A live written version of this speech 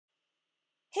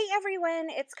Hey everyone,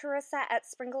 it's Carissa at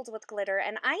Sprinkled with Glitter,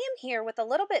 and I am here with a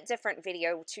little bit different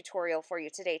video tutorial for you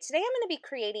today. Today I'm going to be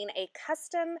creating a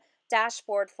custom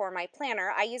dashboard for my planner.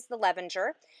 I use the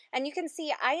Levenger, and you can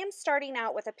see I am starting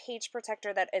out with a page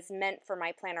protector that is meant for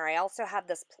my planner. I also have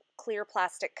this clear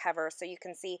plastic cover, so you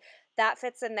can see that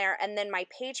fits in there, and then my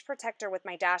page protector with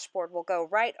my dashboard will go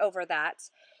right over that.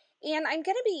 And I'm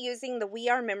going to be using the We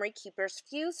Are Memory Keepers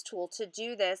Fuse tool to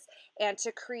do this and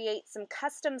to create some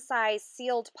custom size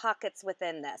sealed pockets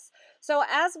within this. So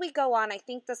as we go on, I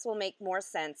think this will make more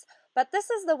sense. But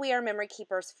this is the We Are Memory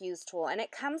Keepers Fuse tool, and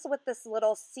it comes with this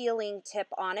little sealing tip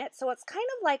on it. So it's kind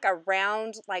of like a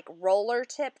round, like roller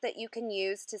tip that you can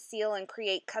use to seal and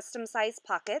create custom size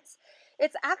pockets.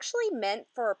 It's actually meant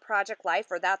for Project Life,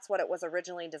 or that's what it was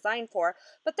originally designed for,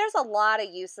 but there's a lot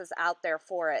of uses out there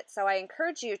for it. So I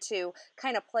encourage you to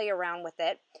kind of play around with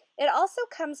it. It also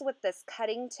comes with this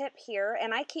cutting tip here,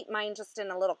 and I keep mine just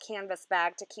in a little canvas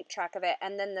bag to keep track of it,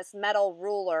 and then this metal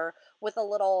ruler with a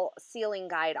little sealing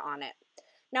guide on it.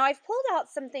 Now I've pulled out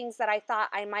some things that I thought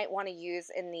I might want to use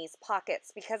in these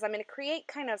pockets because I'm going to create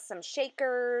kind of some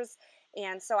shakers,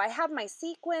 and so I have my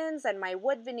sequins and my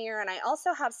wood veneer, and I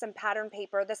also have some pattern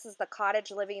paper. This is the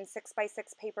Cottage Living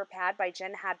 6x6 paper pad by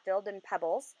Jen Hadfield and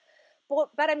Pebbles.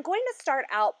 But I'm going to start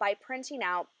out by printing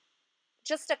out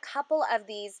just a couple of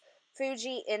these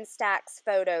Fuji Instax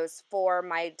photos for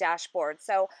my dashboard.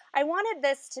 So I wanted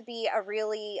this to be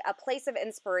a place of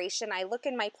inspiration. I look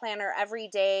in my planner every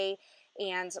day,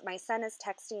 and my son is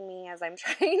texting me as I'm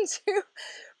trying to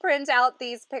print out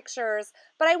these pictures,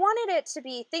 but I wanted it to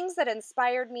be things that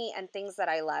inspired me and things that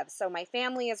I love. So my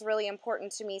family is really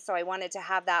important to me, so I wanted to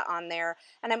have that on there.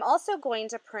 And I'm also going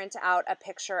to print out a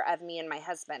picture of me and my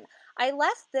husband. I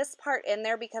left this part in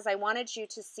there because I wanted you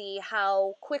to see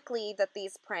how quickly that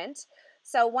these print.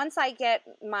 So once I get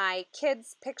my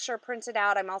kids' picture printed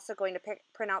out, I'm also going to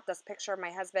print out this picture of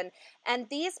my husband. And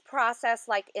these process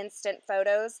like instant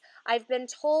photos. I've been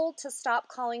told to stop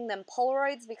calling them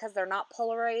Polaroids because they're not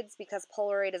Polaroids, because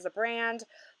Polaroid is a brand.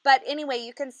 But anyway,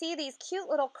 you can see these cute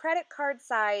little credit card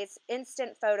size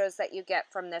instant photos that you get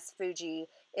from this Fuji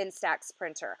Instax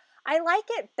printer. I like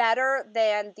it better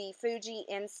than the Fuji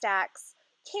Instax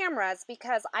cameras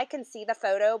because I can see the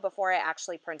photo before I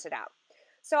actually print it out.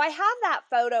 So I have that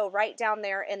photo right down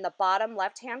there in the bottom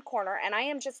left-hand corner, and I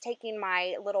am just taking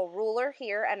my little ruler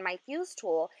here and my fuse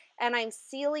tool, and I'm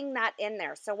sealing that in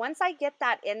there. So once I get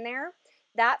that in there,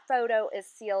 that photo is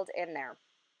sealed in there.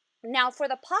 Now for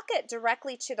the pocket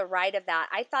directly to the right of that,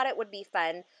 I thought it would be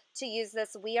fun to use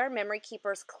this We Are Memory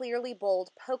Keepers Clearly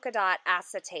Bold Polka Dot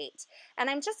Acetate.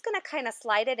 And I'm just going to kind of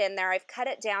slide it in there. I've cut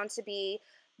it down to be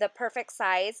the perfect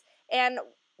size. And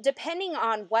depending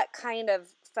on what kind of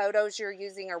photos you're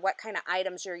using or what kind of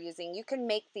items you're using, you can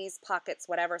make these pockets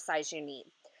whatever size you need.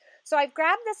 So I've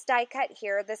grabbed this die cut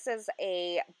here. This is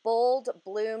a Bold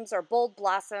Blooms or Bold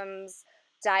Blossoms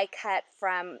die cut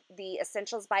from the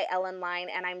Essentials by Ellen line,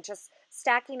 and I'm just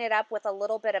stacking it up with a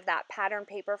little bit of that pattern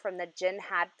paper from the Jen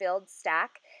Hadfield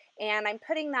stack, and I'm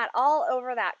putting that all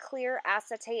over that clear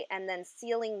acetate and then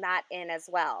sealing that in as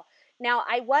well. Now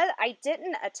I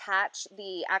didn't attach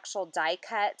the actual die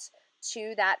cut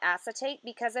to that acetate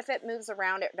because if it moves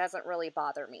around it doesn't really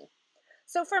bother me.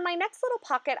 So for my next little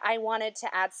pocket, I wanted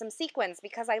to add some sequins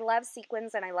because I love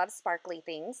sequins and I love sparkly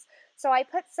things. So I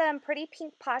put some pretty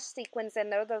pink posh sequins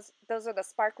in there. Those are the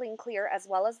sparkling clear as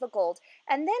well as the gold.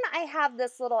 And then I have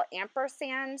this little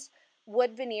ampersand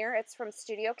wood veneer. It's from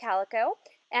Studio Calico.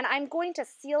 And I'm going to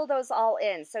seal those all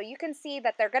in. So you can see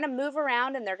that they're going to move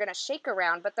around and they're going to shake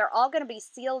around, but they're all going to be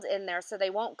sealed in there so they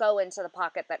won't go into the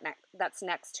pocket that's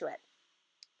next to it.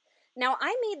 Now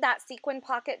I made that sequin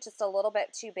pocket just a little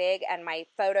bit too big and my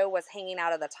photo was hanging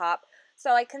out of the top.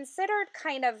 So I considered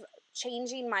kind of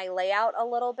changing my layout a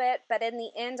little bit, but in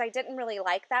the end I didn't really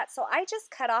like that. So I just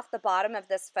cut off the bottom of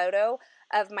this photo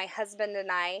of my husband and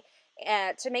I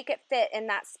to make it fit in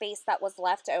that space that was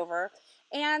left over.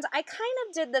 And I kind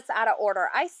of did this out of order.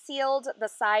 I sealed the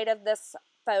side of this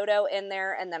photo in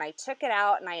there and then I took it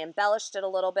out and I embellished it a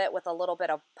little bit with a little bit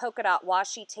of polka dot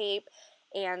washi tape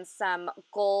and some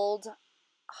gold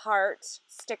heart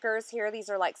stickers here. These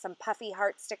are like some puffy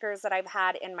heart stickers that I've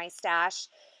had in my stash.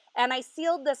 And I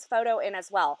sealed this photo in as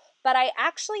well. But I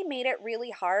actually made it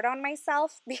really hard on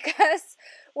myself because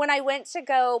when I went to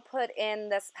go put in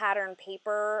this pattern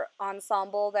paper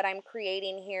ensemble that I'm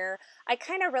creating here, I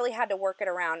kind of really had to work it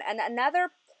around. And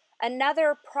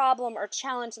another problem or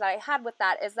challenge that I had with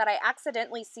that is that I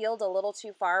accidentally sealed a little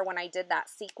too far when I did that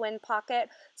sequin pocket.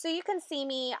 So you can see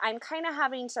me, I'm kind of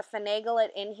having to finagle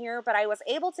it in here, but I was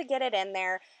able to get it in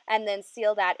there and then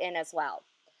seal that in as well.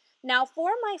 Now for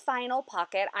my final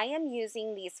pocket, I am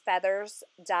using these feathers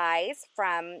dies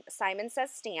from Simon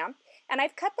Says Stamp, and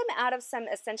I've cut them out of some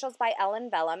Essentials by Ellen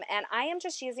Vellum, and I am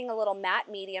just using a little matte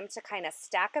medium to kind of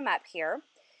stack them up here.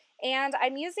 And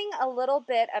I'm using a little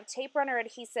bit of tape runner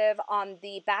adhesive on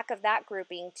the back of that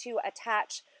grouping to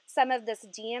attach some of this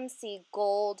DMC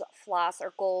gold floss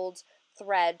or gold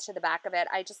thread to the back of it.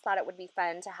 I just thought it would be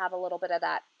fun to have a little bit of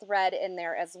that thread in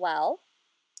there as well.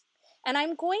 And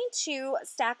I'm going to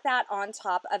stack that on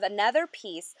top of another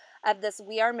piece of this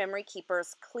We Are Memory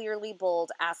Keepers Clearly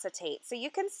Bold acetate. So you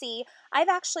can see I've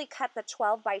actually cut the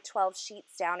 12 by 12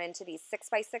 sheets down into these 6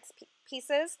 by 6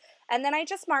 pieces, and then I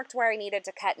just marked where I needed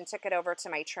to cut and took it over to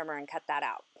my trimmer and cut that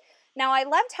out. Now I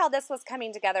loved how this was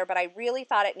coming together, but I really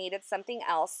thought it needed something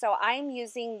else, so I'm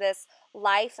using this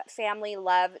Life Family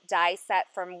Love die set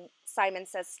from Simon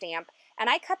Says Stamp, and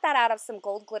I cut that out of some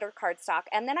gold glitter cardstock,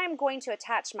 and then I'm going to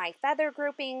attach my feather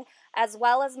grouping as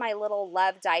well as my little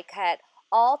love die cut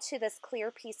all to this clear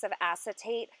piece of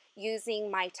acetate using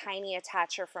my tiny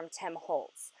attacher from Tim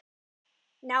Holtz.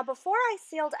 Now before I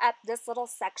sealed up this little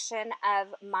section of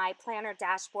my planner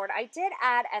dashboard, I did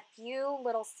add a few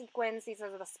little sequins. These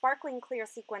are the sparkling clear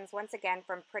sequins, once again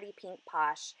from Pretty Pink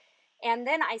Posh. And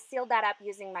then I sealed that up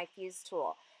using my fuse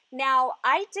tool. Now,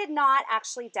 I did not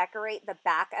actually decorate the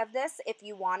back of this. If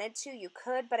you wanted to, you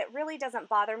could, but it really doesn't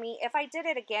bother me. If I did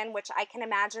it again, which I can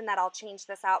imagine that I'll change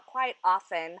this out quite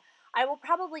often, I will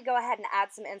probably go ahead and add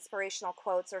some inspirational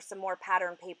quotes or some more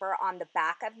pattern paper on the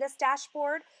back of this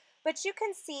dashboard. But you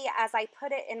can see as I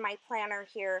put it in my planner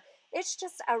here, it's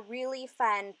just a really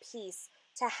fun piece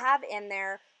to have in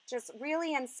there, just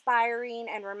really inspiring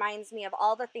and reminds me of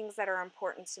all the things that are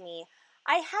important to me.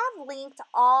 I have linked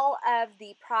all of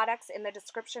the products in the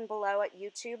description below at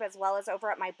YouTube as well as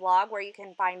over at my blog where you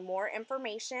can find more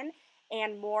information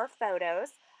and more photos.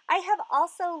 I have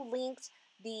also linked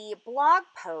the blog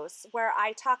posts where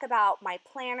I talk about my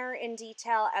planner in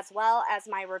detail as well as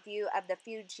my review of the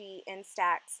Fuji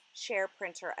Instax Share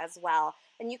printer as well.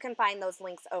 And you can find those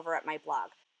links over at my blog.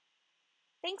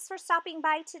 Thanks for stopping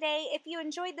by today. If you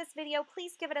enjoyed this video,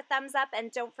 please give it a thumbs up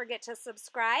and don't forget to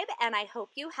subscribe, and I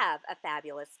hope you have a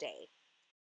fabulous day.